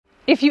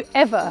If you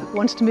ever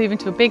wanted to move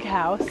into a big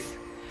house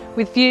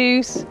with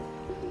views,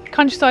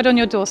 countryside on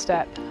your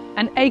doorstep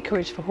and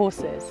acreage for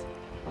horses,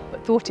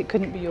 but thought it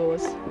couldn't be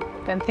yours,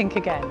 then think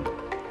again.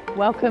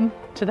 Welcome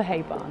to the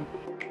Hay Barn.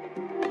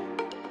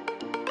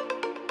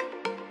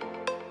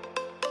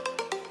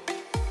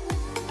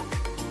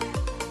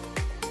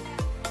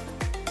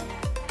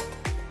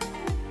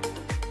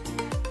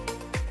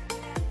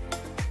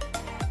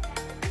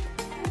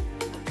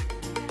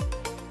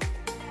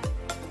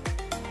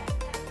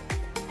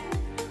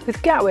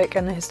 With Gatwick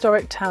and the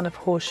historic town of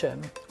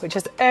Horsham, which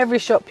has every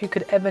shop you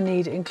could ever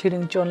need,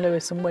 including John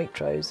Lewis and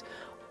Waitrose,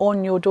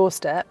 on your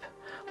doorstep,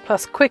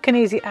 plus quick and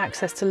easy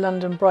access to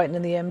London, Brighton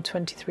and the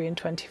M23 and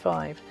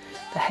 25,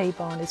 the Hay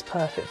Barn is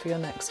perfect for your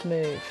next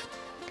move.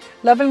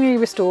 Lovingly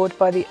restored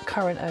by the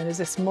current owners,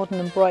 this modern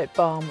and bright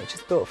barn, which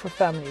is built for a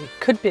family,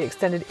 could be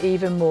extended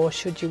even more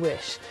should you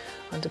wish,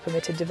 under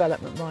permitted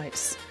development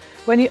rights.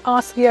 When you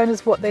ask the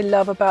owners what they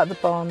love about the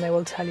barn, they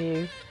will tell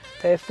you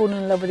they have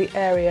fallen in love with the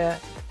area,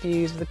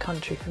 views of the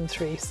country from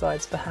three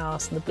sides of the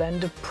house and the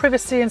blend of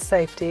privacy and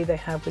safety they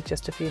have with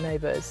just a few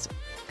neighbours.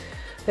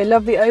 They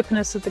love the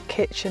openness of the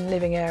kitchen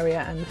living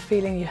area and the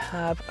feeling you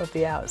have of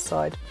the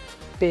outside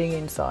being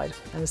inside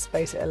and the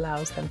space it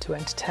allows them to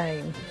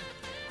entertain.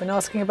 When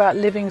asking about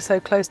living so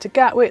close to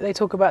Gatwick, they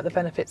talk about the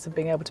benefits of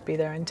being able to be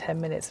there in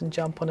 10 minutes and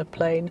jump on a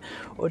plane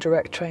or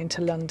direct train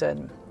to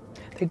London.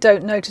 They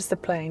don't notice the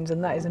planes,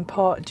 and that is in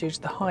part due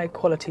to the high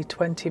quality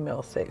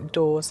 20mm thick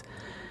doors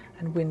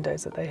and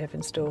windows that they have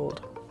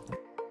installed.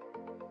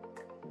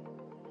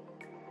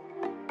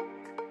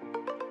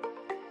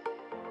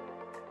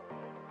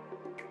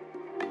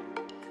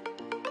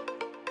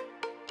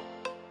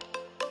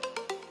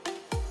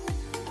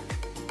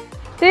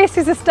 This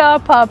is a Star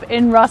Pub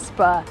in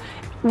Rusper,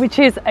 which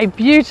is a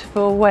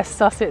beautiful West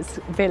Sussex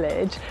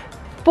village,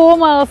 4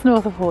 miles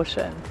north of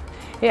Horsham.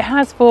 It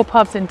has 4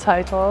 pubs in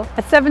total,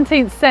 a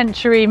 17th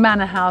century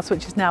manor house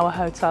which is now a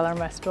hotel and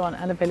restaurant,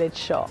 and a village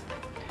shop.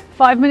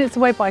 5 minutes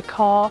away by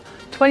car,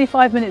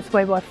 25 minutes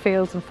away by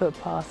fields and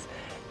footpaths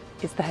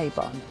is the Hay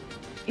Barn.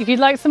 If you'd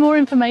like some more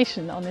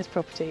information on this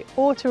property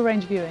or to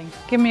arrange viewing,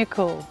 give me a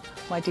call.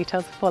 My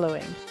details are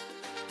following.